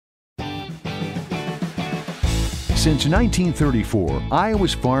Since 1934,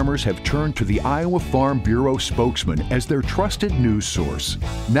 Iowa's farmers have turned to the Iowa Farm Bureau spokesman as their trusted news source.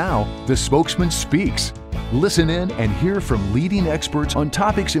 Now, the Spokesman Speaks. Listen in and hear from leading experts on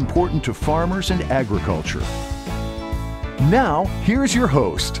topics important to farmers and agriculture. Now, here's your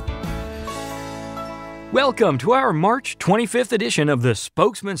host. Welcome to our March 25th edition of the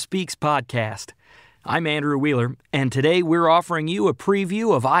Spokesman Speaks podcast. I'm Andrew Wheeler, and today we're offering you a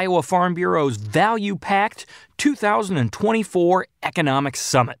preview of Iowa Farm Bureau's value-packed 2024 Economic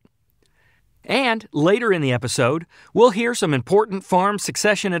Summit. And later in the episode, we'll hear some important farm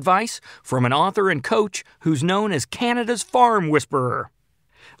succession advice from an author and coach who's known as Canada's Farm Whisperer.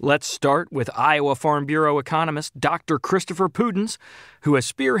 Let's start with Iowa Farm Bureau economist Dr. Christopher Pudenz, who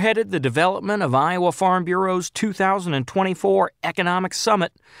has spearheaded the development of Iowa Farm Bureau's 2024 Economic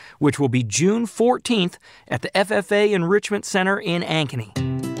Summit, which will be June 14th at the FFA Enrichment Center in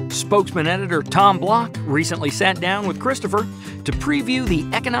Ankeny. Spokesman editor Tom Block recently sat down with Christopher to preview the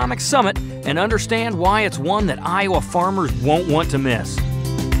Economic Summit and understand why it's one that Iowa farmers won't want to miss.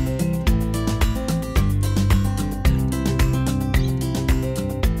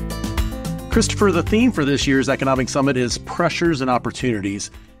 Christopher, the theme for this year's Economic Summit is pressures and opportunities.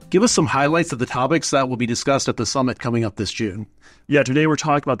 Give us some highlights of the topics that will be discussed at the summit coming up this June. Yeah, today we're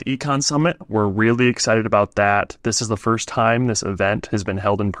talking about the Econ Summit. We're really excited about that. This is the first time this event has been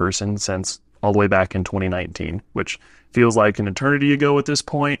held in person since all the way back in 2019, which feels like an eternity ago at this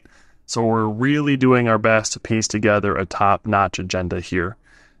point. So we're really doing our best to piece together a top-notch agenda here.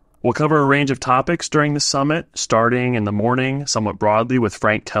 We'll cover a range of topics during the summit, starting in the morning, somewhat broadly, with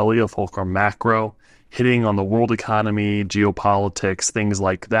Frank Kelly of Fulcrum Macro, hitting on the world economy, geopolitics, things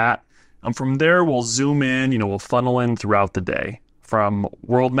like that. And from there, we'll zoom in, we'll funnel in throughout the day. From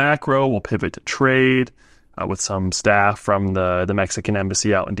world macro, we'll pivot to trade with some staff from the Mexican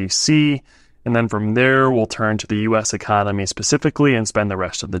embassy out in D.C. And then from there, we'll turn to the U.S. economy specifically and spend the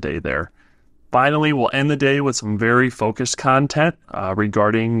rest of the day there. Finally, we'll end the day with some very focused content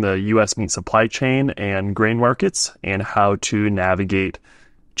regarding the U.S. meat supply chain and grain markets and how to navigate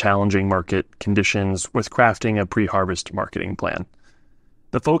challenging market conditions with crafting a pre-harvest marketing plan.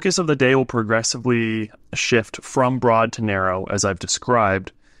 The focus of the day will progressively shift from broad to narrow, as I've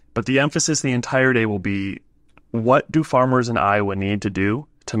described, but the emphasis the entire day will be, what do farmers in Iowa need to do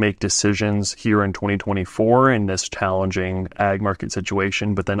to make decisions here in 2024 in this challenging ag market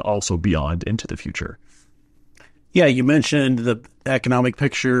situation, but then also beyond into the future? Yeah, you mentioned the economic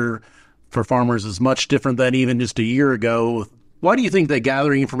picture for farmers is much different than even just a year ago. Why do you think that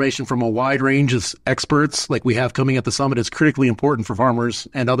gathering information from a wide range of experts like we have coming at the summit is critically important for farmers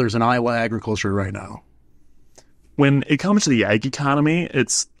and others in Iowa agriculture right now? When it comes to the ag economy,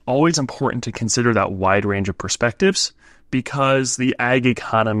 it's always important to consider that wide range of perspectives, because the ag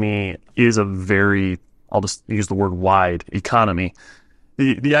economy is a very, I'll just use the word wide economy.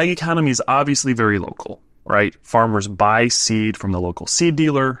 The ag economy is obviously very local, right? Farmers buy seed from the local seed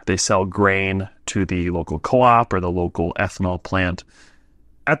dealer. They sell grain to the local co-op or the local ethanol plant.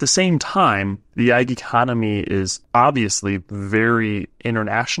 At the same time, the ag economy is obviously very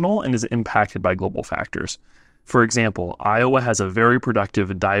international and is impacted by global factors. For example, Iowa has a very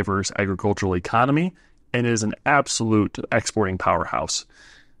productive, diverse agricultural economy and is an absolute exporting powerhouse.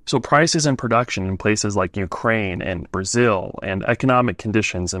 So prices and production in places like Ukraine and Brazil and economic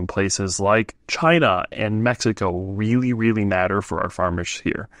conditions in places like China and Mexico really, really matter for our farmers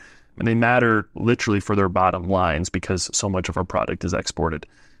here. And they matter literally for their bottom lines because so much of our product is exported.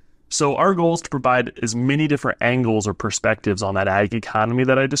 So our goal is to provide as many different angles or perspectives on that ag economy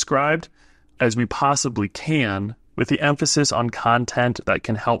that I described as we possibly can, with the emphasis on content that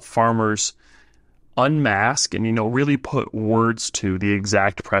can help farmers unmask and, really put words to the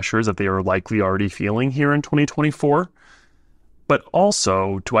exact pressures that they are likely already feeling here in 2024, but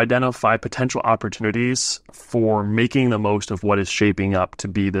also to identify potential opportunities for making the most of what is shaping up to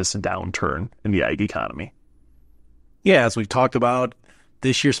be this downturn in the ag economy. Yeah, as we've talked about,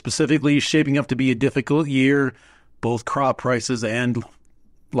 this year specifically is shaping up to be a difficult year, both crop prices and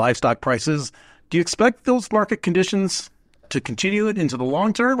livestock prices. Do you expect those market conditions to continue it into the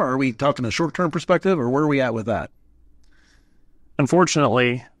long term, or are we talking a short-term perspective, or where are we at with that?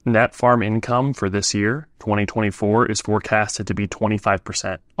 Unfortunately, net farm income for this year, 2024, is forecasted to be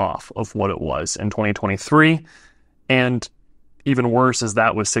 25% off of what it was in 2023, and even worse is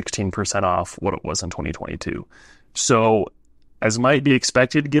that was 16% off what it was in 2022. So, as might be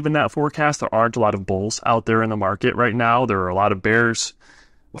expected, given that forecast, there aren't a lot of bulls out there in the market right now. There are a lot of bears.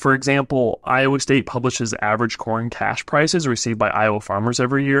 For example, Iowa State publishes average corn cash prices received by Iowa farmers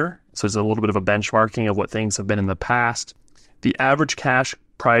every year. So there's a little bit of a benchmarking of what things have been in the past. The average cash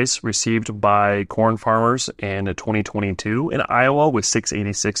price received by corn farmers in 2022 in Iowa was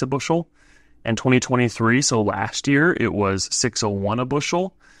 $6.86 a bushel. In 2023, so last year, it was $6.01 a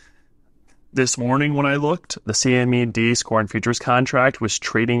bushel. This morning when I looked, the CME corn futures contract was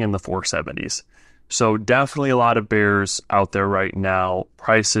trading in the 470s. So definitely a lot of bears out there right now.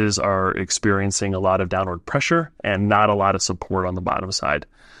 Prices are experiencing a lot of downward pressure and not a lot of support on the bottom side.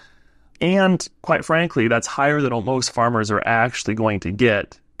 And quite frankly, that's higher than what most farmers are actually going to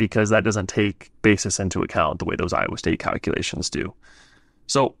get because that doesn't take basis into account the way those Iowa State calculations do.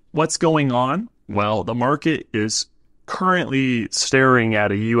 So what's going on? Well, the market is currently staring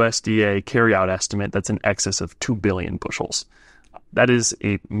at a USDA carryout estimate that's in excess of 2 billion bushels. That is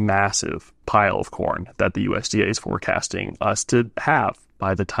a massive pile of corn that the USDA is forecasting us to have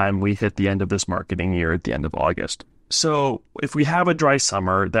by the time we hit the end of this marketing year at the end of August. So if we have a dry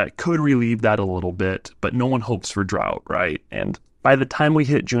summer, that could relieve that a little bit, but no one hopes for drought, right? And by the time we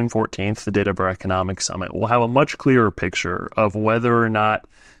hit June 14th, the date of our economic summit, we'll have a much clearer picture of whether or not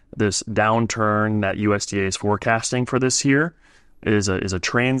this downturn that USDA is forecasting for this year is a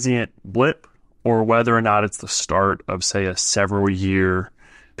transient blip, or whether or not it's the start of, say, a several-year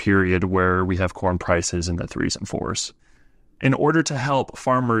period where we have corn prices in the 3s and 4s. In order to help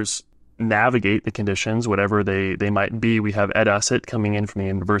farmers navigate the conditions, whatever they might be, we have Ed Ussett coming in from the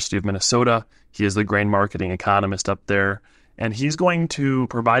University of Minnesota. He is the grain marketing economist up there, and he's going to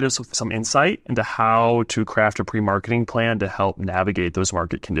provide us with some insight into how to craft a pre-marketing plan to help navigate those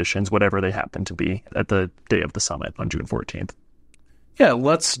market conditions, whatever they happen to be, at the day of the summit on June 14th. Yeah,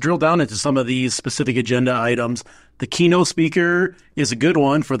 let's drill down into some of these specific agenda items. The keynote speaker is a good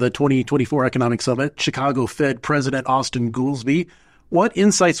one for the 2024 Economic Summit, Chicago Fed President Austan Goolsbee. What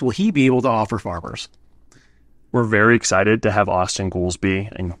insights will he be able to offer farmers? We're very excited to have Austan Goolsbee,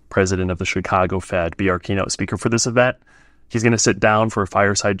 and president of the Chicago Fed, be our keynote speaker for this event. He's going to sit down for a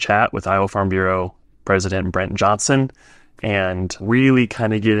fireside chat with Iowa Farm Bureau President Brent Johnson and really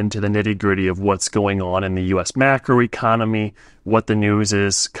kind of get into the nitty-gritty of what's going on in the U.S. macroeconomy, what the news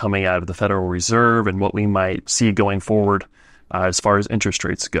is coming out of the Federal Reserve, and what we might see going forward as far as interest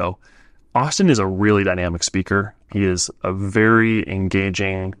rates go. Austan is a really dynamic speaker. He is a very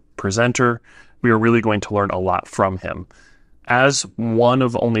engaging presenter. We are really going to learn a lot from him. As one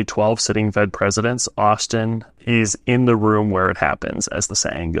of only 12 sitting Fed presidents, Austan is in the room where it happens, as the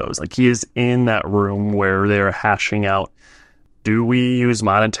saying goes. Like, he is in that room where they're hashing out, do we use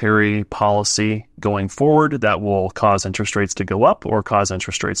monetary policy going forward that will cause interest rates to go up or cause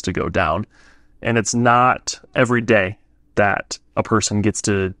interest rates to go down? And it's not every day that a person gets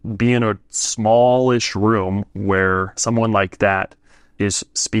to be in a smallish room where someone like that is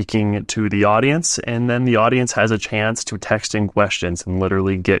speaking to the audience, and then the audience has a chance to text in questions and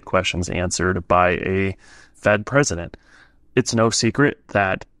literally get questions answered by a Fed president. It's no secret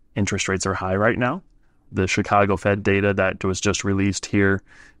that interest rates are high right now. The Chicago Fed data that was just released here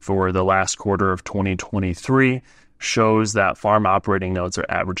for the last quarter of 2023 shows that farm operating notes are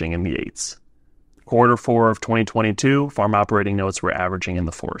averaging in the 8s. Quarter 4 of 2022, farm operating notes were averaging in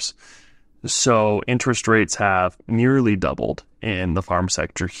the 4s. So interest rates have nearly doubled in the farm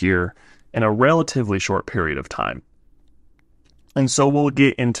sector here in a relatively short period of time. And so we'll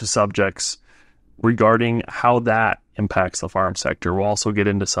get into subjects regarding how that impacts the farm sector. We'll also get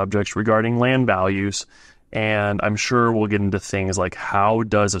into subjects regarding land values, and I'm sure we'll get into things like how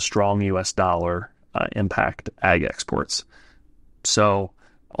does a strong U.S. dollar impact ag exports. So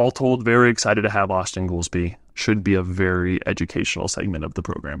all told, very excited to have Austan Goolsbee. Should be a very educational segment of the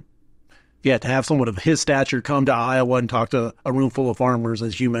program. Yeah, to have someone of his stature come to Iowa and talk to a room full of farmers,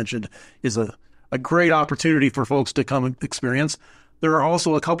 as you mentioned, is a great opportunity for folks to come and experience. There are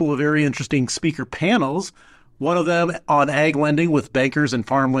also a couple of very interesting speaker panels, one of them on ag lending with bankers and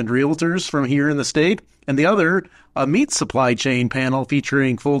farmland realtors from here in the state, and the other, a meat supply chain panel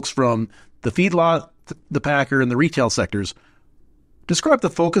featuring folks from the feedlot, the packer, and the retail sectors. Describe the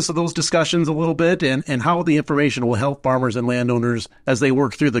focus of those discussions a little bit and how the information will help farmers and landowners as they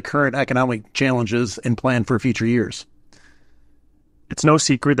work through the current economic challenges and plan for future years. It's no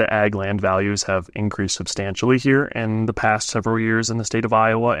secret that ag land values have increased substantially here in the past several years in the state of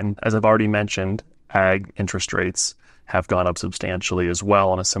Iowa. And as I've already mentioned, ag interest rates have gone up substantially as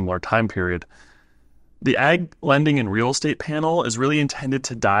well in a similar time period. The ag lending and real estate panel is really intended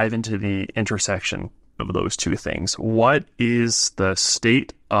to dive into the intersection of those two things. What is the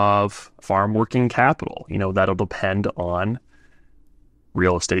state of farm working capital? That'll depend on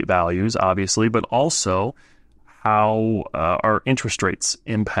real estate values, obviously, but also how are interest rates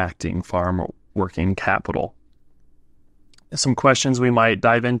impacting farm working capital? Some questions we might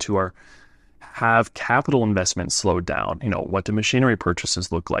dive into are, Have capital investments slowed down? What do machinery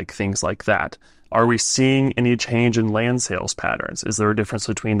purchases look like? Things like that. Are we seeing any change in land sales patterns? Is there a difference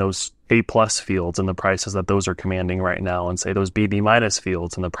between those A-plus fields and the prices that those are commanding right now, and say those BB-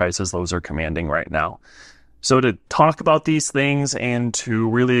 fields and the prices those are commanding right now? So to talk about these things and to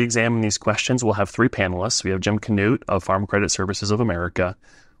really examine these questions, we'll have three panelists. We have Jim Canute of Farm Credit Services of America.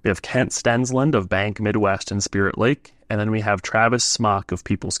 We have Kent Stensland of Bank Midwest and Spirit Lake. And then we have Travis Smock of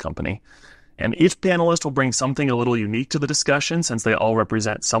People's Company. And each panelist will bring something a little unique to the discussion since they all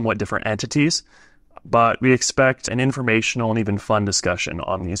represent somewhat different entities. But we expect an informational and even fun discussion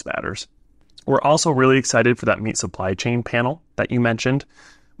on these matters. We're also really excited for that meat supply chain panel that you mentioned,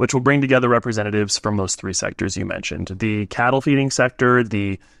 which will bring together representatives from those three sectors you mentioned: the cattle feeding sector,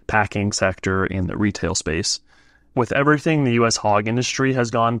 the packing sector, and the retail space. With everything the U.S. hog industry has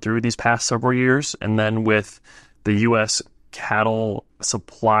gone through these past several years, and then with the U.S. cattle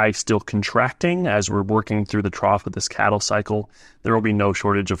supply still contracting as we're working through the trough of this cattle cycle, there will be no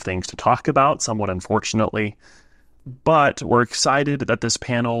shortage of things to talk about, somewhat unfortunately. But we're excited that this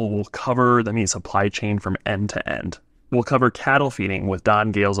panel will cover the meat supply chain from end to end. We'll cover cattle feeding with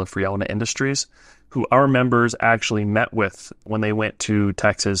Don Gales of Friona Industries, who our members actually met with when they went to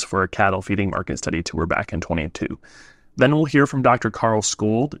Texas for a cattle feeding market study tour back in 2022. Then we'll hear from Dr. Carl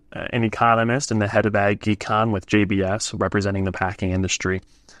Skold, an economist and the head of Ag Econ with JBS, representing the packing industry.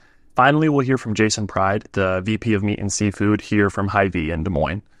 Finally, we'll hear from Jason Pride, the VP of Meat and Seafood here from Hy-Vee in Des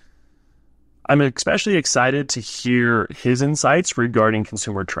Moines. I'm especially excited to hear his insights regarding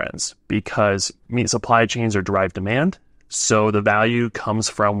consumer trends because meat supply chains are derived demand, so the value comes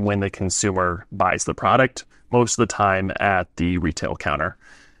from when the consumer buys the product, most of the time at the retail counter.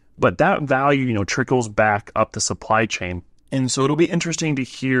 But that value, trickles back up the supply chain. And so it'll be interesting to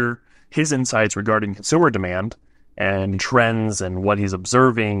hear his insights regarding consumer demand and trends and what he's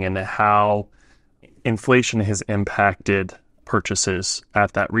observing and how inflation has impacted purchases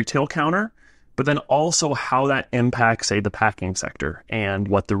at that retail counter, but then also how that impacts, say, the packing sector and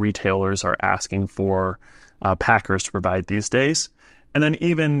what the retailers are asking for packers to provide these days. And then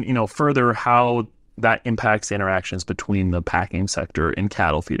even, further how that impacts the interactions between the packing sector and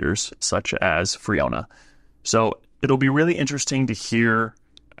cattle feeders, such as Friona. So it'll be really interesting to hear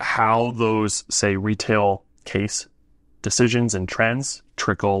how those, say, retail case decisions and trends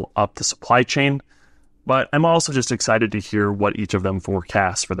trickle up the supply chain. But I'm also just excited to hear what each of them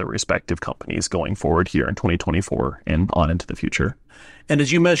forecasts for their respective companies going forward here in 2024 and on into the future. And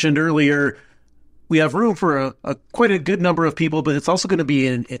as you mentioned earlier, we have room for quite a good number of people, but it's also going to be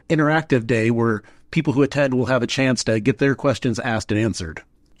an interactive day where people who attend will have a chance to get their questions asked and answered.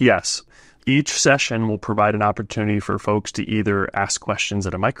 Yes. Each session will provide an opportunity for folks to either ask questions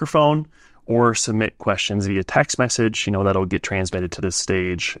at a microphone or submit questions via text message, that'll get transmitted to this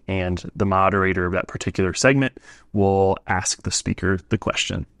stage, and the moderator of that particular segment will ask the speaker the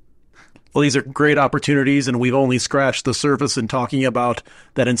question. Well, these are great opportunities, and we've only scratched the surface in talking about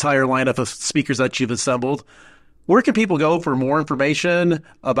that entire lineup of speakers that you've assembled. Where can people go for more information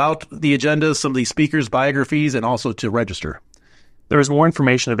about the agenda, some of these speakers' biographies, and also to register? There is more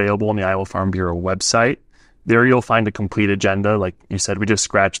information available on the Iowa Farm Bureau website. There you'll find a complete agenda. Like you said, we just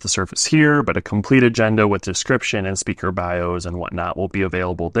scratched the surface here, but a complete agenda with description and speaker bios and whatnot will be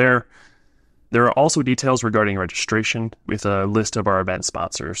available there. There are also details regarding registration with a list of our event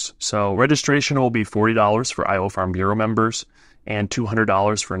sponsors. So registration will be $40 for Iowa Farm Bureau members and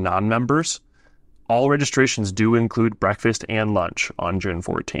 $200 for non-members. All registrations do include breakfast and lunch on June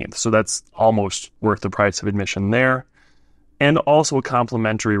 14th, so that's almost worth the price of admission there. And also a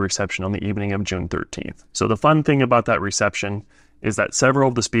complimentary reception on the evening of June 13th. So the fun thing about that reception is that several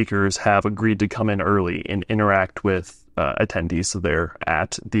of the speakers have agreed to come in early and interact with attendees there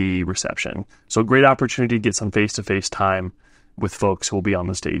at the reception. So great opportunity to get some face-to-face time with folks who will be on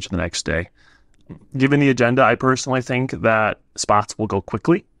the stage the next day. Given the agenda, I personally think that spots will go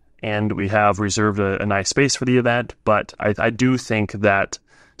quickly, and we have reserved a nice space for the event, but I do think that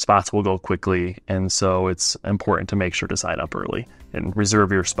spots will go quickly, and so it's important to make sure to sign up early and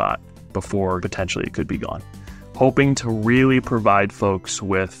reserve your spot before potentially it could be gone. Hoping to really provide folks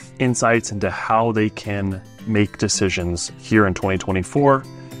with insights into how they can make decisions here in 2024.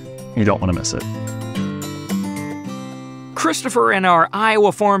 You don't want to miss it. Christopher and our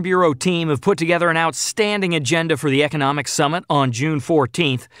Iowa Farm Bureau team have put together an outstanding agenda for the Economic Summit on June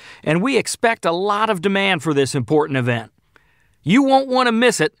 14th, and we expect a lot of demand for this important event. You won't want to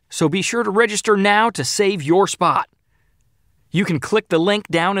miss it, so be sure to register now to save your spot. You can click the link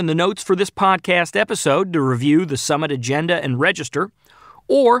down in the notes for this podcast episode to review the summit agenda and register,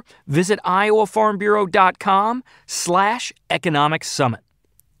 or visit iowafarmbureau.com/economic summit.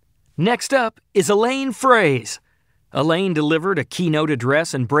 Next up is Elaine Froese. Elaine delivered a keynote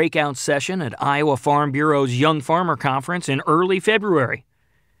address and breakout session at Iowa Farm Bureau's Young Farmer Conference in early February.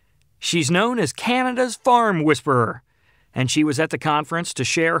 She's known as Canada's Farm Whisperer, and she was at the conference to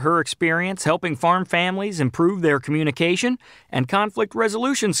share her experience helping farm families improve their communication and conflict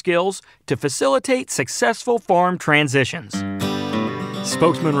resolution skills to facilitate successful farm transitions.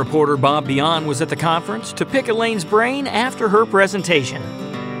 Spokesman reporter Bob Bion was at the conference to pick Elaine's brain after her presentation.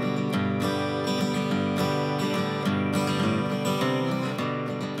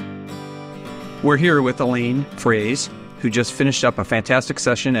 We're here with Elaine Froese, who just finished up a fantastic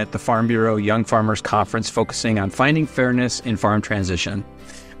session at the Farm Bureau Young Farmers Conference focusing on finding fairness in farm transition.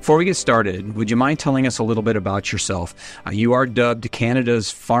 Before we get started, would you mind telling us a little bit about yourself? You are dubbed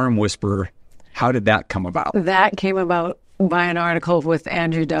Canada's Farm Whisperer. How did that come about? That came about by an article with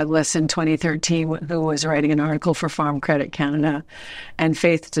Andrew Douglas in 2013, who was writing an article for Farm Credit Canada. And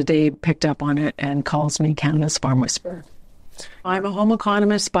Faith Today picked up on it and calls me Canada's Farm Whisperer. I'm a home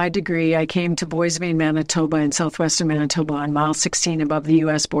economist by degree. I came to Boys Bay, Manitoba in southwestern Manitoba on mile 16 above the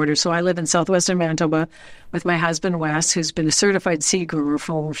U.S. border. So I live in southwestern Manitoba with my husband, Wes, who's been a certified seed grower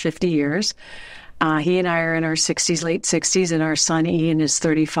for over 50 years. He and I are in our 60s, late 60s, and our son Ian is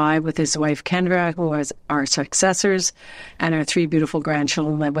 35 with his wife Kendra, who is our successors, and our 3 beautiful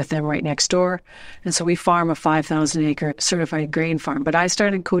grandchildren live with them right next door. And so we farm a 5,000-acre certified grain farm. But I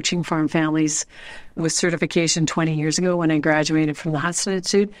started coaching farm families with certification 20 years ago when I graduated from the Hudson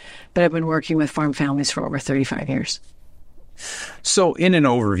Institute, but I've been working with farm families for over 35 years. So in an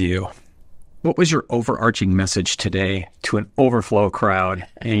overview, what was your overarching message today to an overflow crowd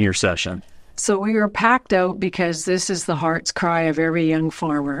in your session? So we were packed out because this is the heart's cry of every young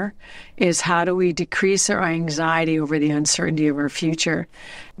farmer, is how do we decrease our anxiety over the uncertainty of our future?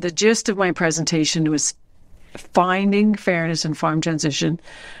 The gist of my presentation was finding fairness in farm transition.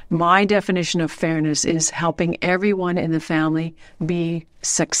 My definition of fairness is helping everyone in the family be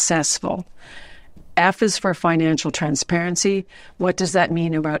successful. F is for financial transparency. What does that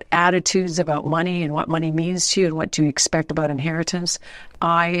mean about attitudes about money and what money means to you and what do you expect about inheritance?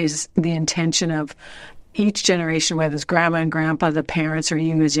 I is the intention of each generation, whether it's grandma and grandpa, the parents, or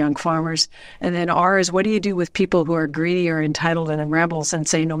you as young farmers. And then R is what do you do with people who are greedy or entitled and rebels and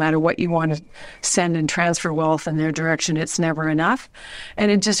say no matter what you want to send and transfer wealth in their direction, it's never enough.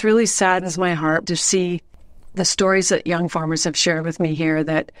 And it just really saddens my heart to see the stories that young farmers have shared with me here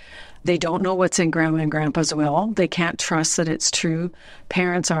that they don't know what's in grandma and grandpa's will. They can't trust that it's true.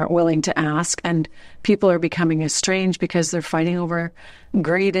 Parents aren't willing to ask, and people are becoming estranged because they're fighting over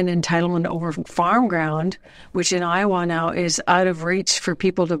greed and entitlement over farm ground, which in Iowa now is out of reach for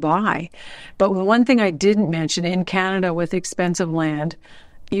people to buy. But one thing I didn't mention, in Canada with expensive land,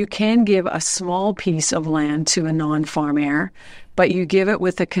 you can give a small piece of land to a non-farm heir, but you give it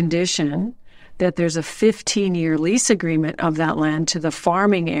with a condition that there's a 15-year lease agreement of that land to the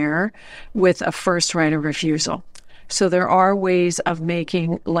farming heir with a first right of refusal. So there are ways of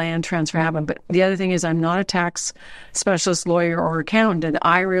making land transfer happen. But the other thing is I'm not a tax specialist, lawyer, or accountant. And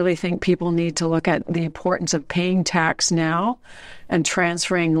I really think people need to look at the importance of paying tax now and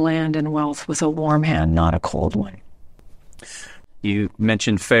transferring land and wealth with a warm hand, not a cold one. You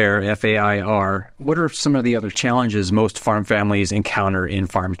mentioned FAIR, F-A-I-R. What are some of the other challenges most farm families encounter in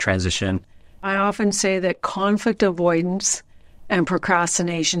farm transition? I often say that conflict avoidance and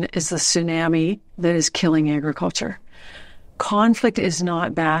procrastination is the tsunami that is killing agriculture. Conflict is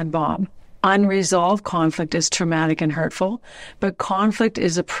not bad, Bob. Unresolved conflict is traumatic and hurtful, but conflict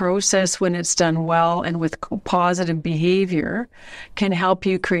is a process when it's done well and with positive behavior can help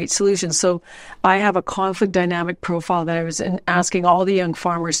you create solutions. So I have a conflict dynamic profile that I was asking all the young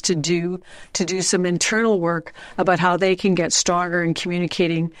farmers to do some internal work about how they can get stronger in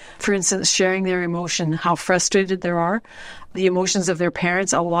communicating, for instance, sharing their emotion, how frustrated they are, the emotions of their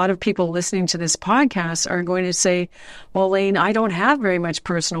parents. A lot of people listening to this podcast are going to say, well, Elaine, I don't have very much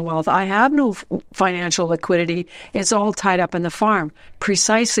personal wealth. I have no financial liquidity. It's all tied up in the farm.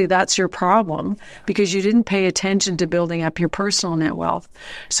 Precisely, that's your problem because you didn't pay attention to building up your personal net wealth.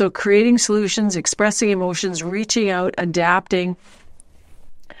 So creating solutions, expressing emotions, reaching out, adapting,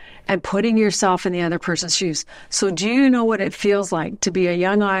 and putting yourself in the other person's shoes. So do you know what it feels like to be a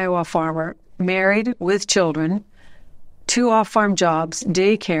young Iowa farmer, married with children, 2 off-farm jobs,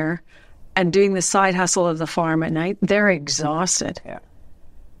 daycare, and doing the side hustle of the farm at night? They're exhausted. Yeah.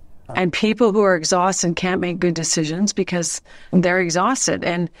 And people who are exhausted can't make good decisions because they're exhausted.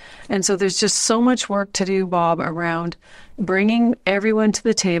 And so there's just so much work to do, Bob, around bringing everyone to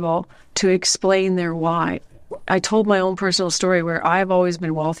the table to explain their why. I told my own personal story where I've always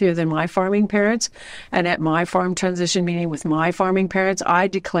been wealthier than my farming parents. And at my farm transition meeting with my farming parents, I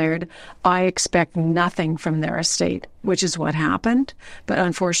declared I expect nothing from their estate, which is what happened. But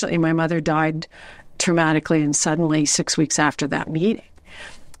unfortunately, my mother died traumatically and suddenly 6 weeks after that meeting.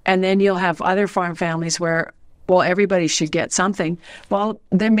 And then you'll have other farm families where, well, everybody should get something. Well,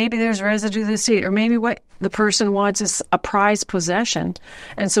 then maybe there's residue of the estate, or maybe what the person wants is a prized possession.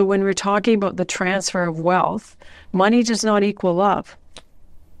 And so when we're talking about the transfer of wealth, money does not equal love.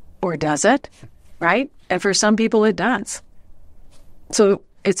 Or does it? Right? And for some people, it does. So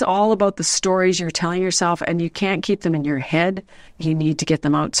it's all about the stories you're telling yourself, and you can't keep them in your head. You need to get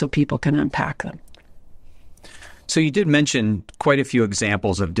them out so people can unpack them. So you did mention quite a few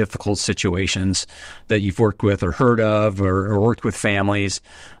examples of difficult situations that you've worked with or heard of or worked with families,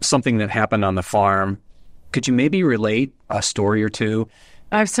 something that happened on the farm. Could you maybe relate a story or two?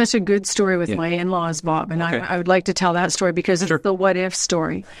 I have such a good story with my in-laws, Bob, and I would like to tell that story because it's the what-if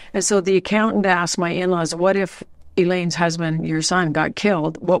story. And so the accountant asked my in-laws, what if Elaine's husband, your son, got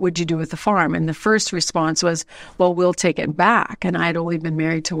killed? What would you do with the farm? And the first response was, well, we'll take it back. And I had only been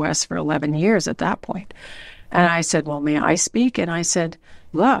married to Wes for 11 years at that point. And I said, well, may I speak? And I said,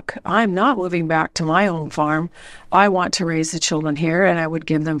 look, I'm not moving back to my own farm. I want to raise the children here, and I would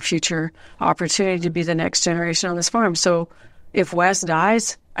give them future opportunity to be the next generation on this farm. So if Wes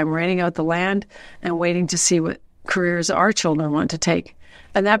dies, I'm renting out the land and waiting to see what careers our children want to take.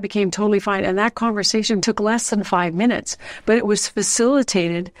 And that became totally fine. And that conversation took less than 5 minutes, but it was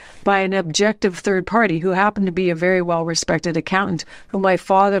facilitated by an objective third party who happened to be a very well-respected accountant who my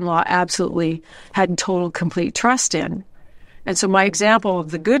father-in-law absolutely had total, complete trust in. And so my example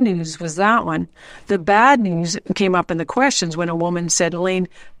of the good news was that one. The bad news came up in the questions when a woman said, Elaine,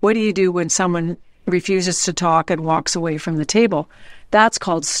 what do you do when someone refuses to talk and walks away from the table? That's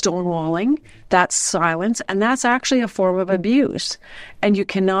called stonewalling. That's silence. And that's actually a form of abuse. And you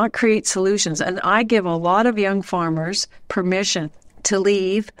cannot create solutions. And I give a lot of young farmers permission to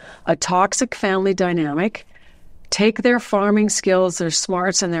leave a toxic family dynamic, take their farming skills, their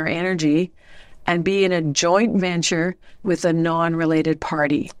smarts, and their energy, and be in a joint venture with a non-related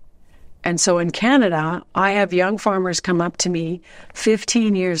party. And so in Canada, I have young farmers come up to me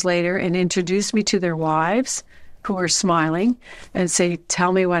 15 years later and introduce me to their wives who are smiling and say,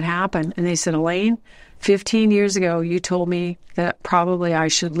 tell me what happened. And they said, Elaine, 15 years ago, you told me that probably I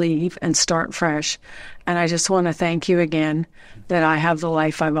should leave and start fresh. And I just want to thank you again that I have the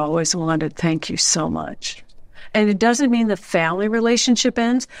life I've always wanted. Thank you so much. And it doesn't mean the family relationship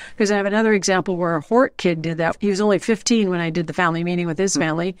ends, because I have another example where a Hort kid did that. He was only 15 when I did the family meeting with his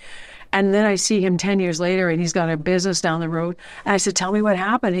family. And then I see him 10 years later, and he's got a business down the road. And I said, tell me what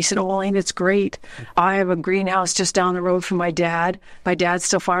happened. He said, oh, Elaine, it's great. I have a greenhouse just down the road from my dad. My dad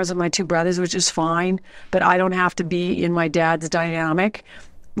still farms with my two brothers, which is fine. But I don't have to be in my dad's dynamic.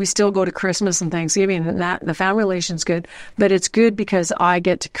 We still go to Christmas and Thanksgiving, and that the family relation's good. But it's good because I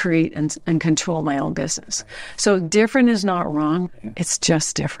get to create and control my own business. So different is not wrong. It's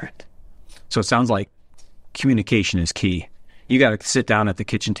just different. So it sounds like communication is key. You got to sit down at the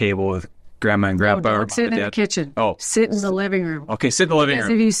kitchen table with grandma and grandpa. No, don't sit in the kitchen. Oh. Sit in the living room. Okay, sit in the living room.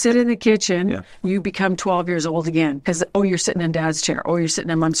 Because if you sit in the kitchen, you become 12 years old again. Because, oh, you're sitting in dad's chair. Oh, you're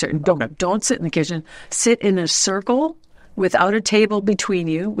sitting in mom's chair. Don't sit in the kitchen. Sit in a circle without a table between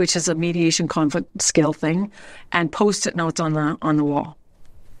you, which is a mediation conflict skill thing, and Post-it notes on the wall.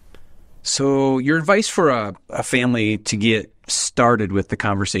 So your advice for a family to get started with the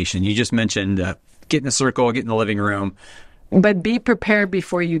conversation, you just mentioned get in a circle, get in the living room. But be prepared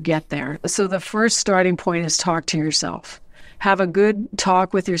before you get there. So the first starting point is talk to yourself. Have a good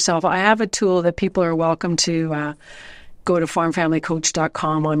talk with yourself. I have a tool that people are welcome to go to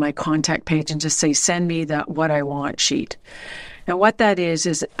farmfamilycoach.com on my contact page and just say, send me the what I want sheet. And what that is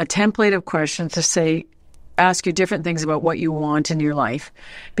a template of questions to say, ask you different things about what you want in your life,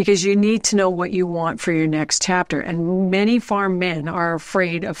 because you need to know what you want for your next chapter. And many farm men are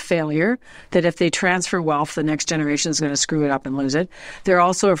afraid of failure, that if they transfer wealth, the next generation is going to screw it up and lose it. They're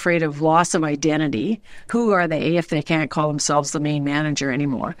also afraid of loss of identity. Who are they if they can't call themselves the main manager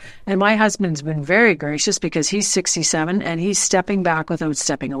anymore? And my husband's been very gracious because he's 67 and he's stepping back without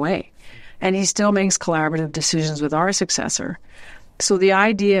stepping away. And he still makes collaborative decisions with our successor. So the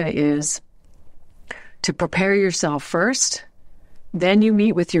idea is to prepare yourself first, then you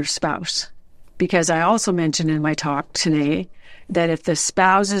meet with your spouse. Because I also mentioned in my talk today that if the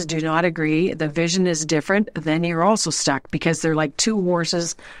spouses do not agree, the vision is different, then you're also stuck, because they're like two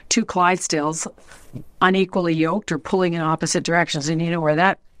horses, two Clydesdales, unequally yoked or pulling in opposite directions. And you know where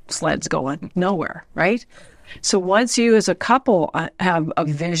that sled's going? Nowhere, right? So once you as a couple have a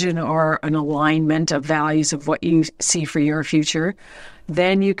vision or an alignment of values of what you see for your future,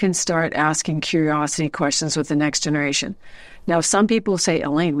 then you can start asking curiosity questions with the next generation. Now, some people say,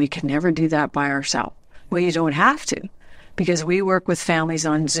 Elaine, we can never do that by ourselves. Well, you don't have to, because we work with families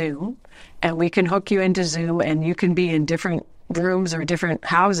on Zoom, and we can hook you into Zoom, and you can be in different rooms or different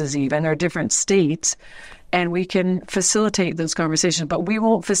houses even, or different states, and we can facilitate those conversations. But we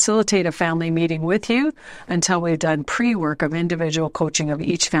won't facilitate a family meeting with you until we've done pre-work of individual coaching of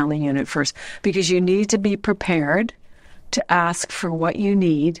each family unit first, because you need to be prepared to ask for what you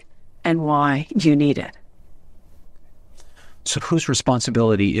need and why you need it. So whose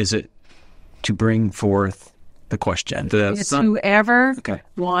responsibility is it to bring forth the question? It's whoever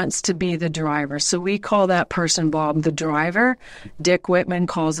wants to be the driver. So we call that person, Bob, the driver. Dick Whitman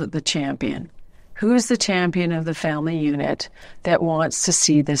calls it the champion. Who's the champion of the family unit that wants to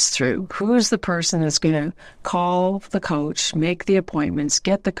see this through? Who's the person that's going to call the coach, make the appointments,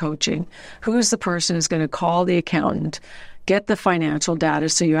 get the coaching? Who's the person who's going to call the accountant, get the financial data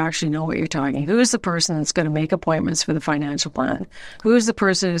so you actually know what you're talking? Who's the person that's going to make appointments for the financial plan? Who's the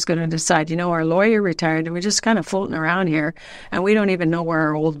person who's going to decide, our lawyer retired and we're just kind of floating around here and we don't even know where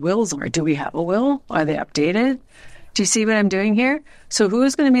our old wills are. Do we have a will? Are they updated? Do you see what I'm doing here? So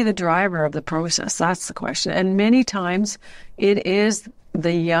who's going to be the driver of the process? That's the question. And many times it is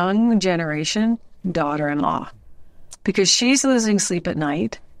the young generation daughter-in-law, because she's losing sleep at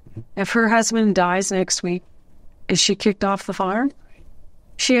night. If her husband dies next week, is she kicked off the farm?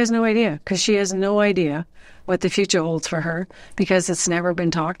 She has no idea, because she has no idea what the future holds for her, because it's never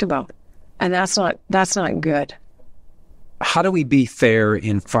been talked about. And that's not good. How do we be fair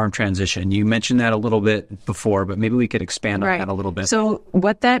in farm transition? You mentioned that a little bit before, but maybe we could expand on that a little bit. So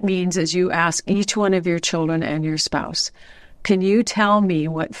what that means is you ask each one of your children and your spouse, can you tell me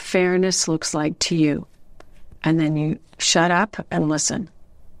what fairness looks like to you? And then you shut up and listen.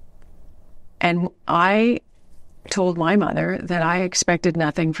 And I told my mother that I expected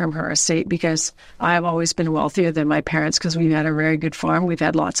nothing from her estate, because I've always been wealthier than my parents, because we've had a very good farm. We've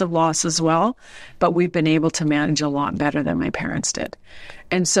had lots of loss as well, but we've been able to manage a lot better than my parents did.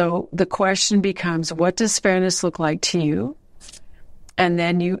 And so the question becomes, what does fairness look like to you? And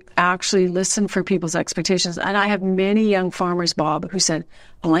then you actually listen for people's expectations. And I have many young farmers, Bob, who said,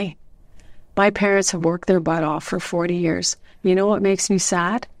 Elaine, my parents have worked their butt off for 40 years. You know what makes me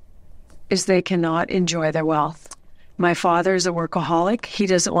sad? Is they cannot enjoy their wealth. My father is a workaholic. He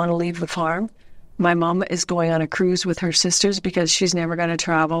doesn't want to leave the farm. My mom is going on a cruise with her sisters because she's never going to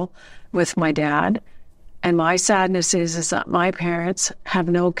travel with my dad. And my sadness is that my parents have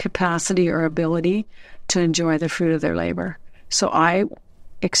no capacity or ability to enjoy the fruit of their labor. So I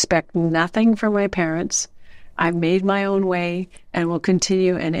expect nothing from my parents. I've made my own way and will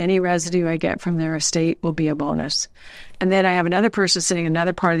continue, and any residue I get from their estate will be a bonus. And then I have another person sitting in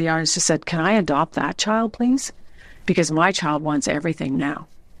another part of the audience who said, can I adopt that child, please? Because my child wants everything now.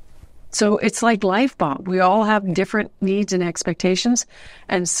 So it's like life, Bob. We all have different needs and expectations,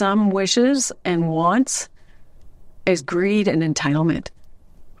 and some wishes and wants is greed and entitlement.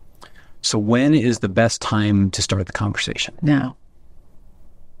 So when is the best time to start the conversation? Now.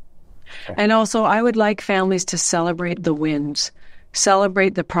 Okay. And also, I would like families to celebrate the wins,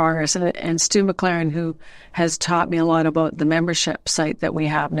 celebrate the progress. And Stu McLaren, who has taught me a lot about the membership site that we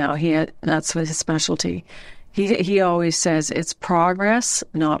have now, that's his specialty. He always says it's progress,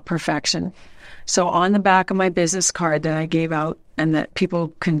 not perfection. So on the back of my business card that I gave out and that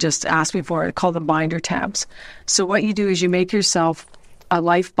people can just ask me for, I call them binder tabs. So what you do is you make yourself a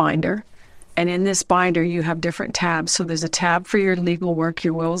life binder. And in this binder, you have different tabs. So there's a tab for your legal work,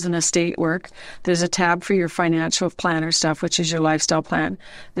 your wills and estate work. There's a tab for your financial planner stuff, which is your lifestyle plan.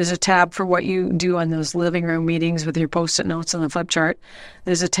 There's a tab for what you do on those living room meetings with your Post-it notes on the flip chart.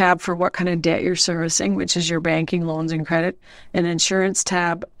 There's a tab for what kind of debt you're servicing, which is your banking, loans, and credit. An insurance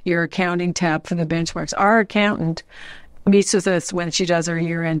tab, your accounting tab for the benchmarks. Our accountant meets with us when she does her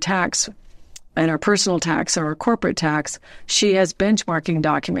year-end tax and our personal tax or our corporate tax. She has benchmarking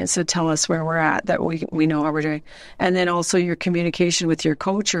documents that tell us where we're at, that we know how we're doing. And then also your communication with your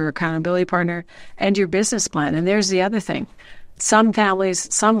coach or accountability partner and your business plan. And there's the other thing. Some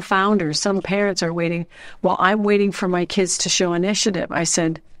families, some founders, some parents are waiting. Well, I'm waiting for my kids to show initiative. I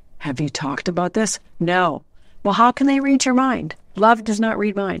said, have you talked about this? No. Well, how can they read your mind? Love does not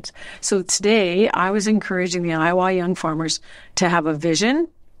read minds. So today I was encouraging the Iowa young farmers to have a vision,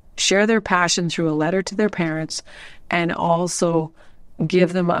 share their passion through a letter to their parents, and also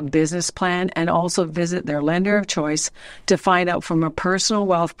give them a business plan, and also visit their lender of choice to find out from a personal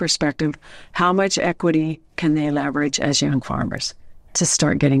wealth perspective how much equity can they leverage as young farmers to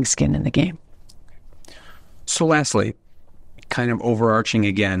start getting skin in the game. So lastly, kind of overarching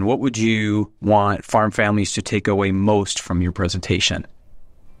again, what would you want farm families to take away most from your presentation?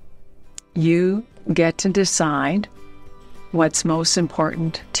 You get to decide what's most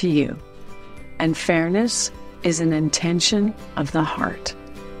important to you. And fairness is an intention of the heart.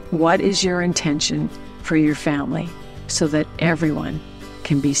 What is your intention for your family so that everyone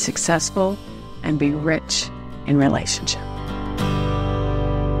can be successful and be rich in relationship?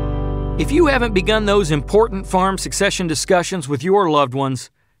 If you haven't begun those important farm succession discussions with your loved ones,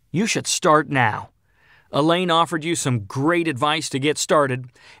 you should start now. Elaine offered you some great advice to get started,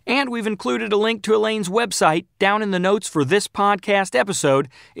 and we've included a link to Elaine's website down in the notes for this podcast episode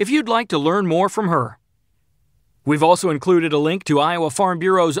if you'd like to learn more from her. We've also included a link to Iowa Farm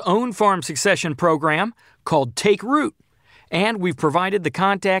Bureau's own farm succession program called Take Root, and we've provided the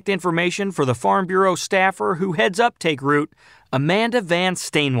contact information for the Farm Bureau staffer who heads up Take Root, Amanda Van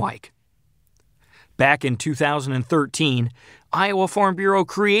Steenwyk. Back in 2013, Iowa Farm Bureau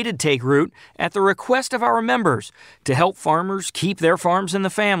created Take Root at the request of our members to help farmers keep their farms in the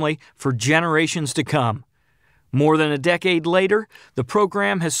family for generations to come. More than a decade later, the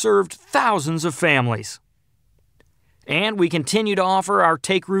program has served thousands of families. And we continue to offer our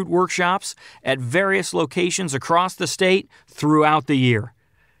Take Root workshops at various locations across the state throughout the year.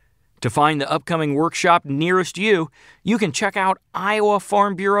 To find the upcoming workshop nearest you, you can check out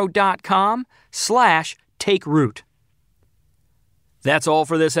iowafarmbureau.com/takeroot. That's all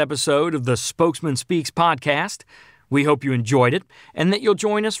for this episode of the Spokesman Speaks podcast. We hope you enjoyed it and that you'll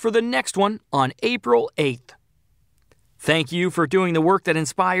join us for the next one on April 8th. Thank you for doing the work that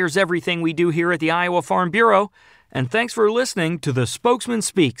inspires everything we do here at the Iowa Farm Bureau, and thanks for listening to the Spokesman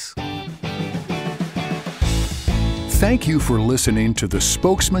Speaks. Thank you for listening to the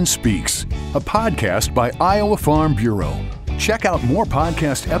Spokesman Speaks, a podcast by Iowa Farm Bureau. Check out more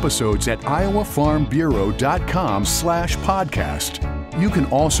podcast episodes at iowafarmbureau.com/podcast. You can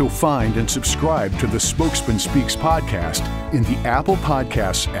also find and subscribe to the Spokesman Speaks podcast in the Apple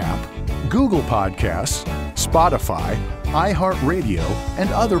Podcasts app, Google Podcasts, Spotify, iHeartRadio, and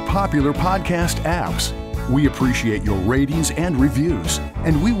other popular podcast apps. We appreciate your ratings and reviews,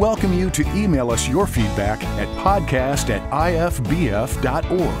 and we welcome you to email us your feedback at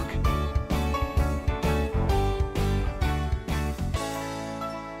podcast@ifbf.org.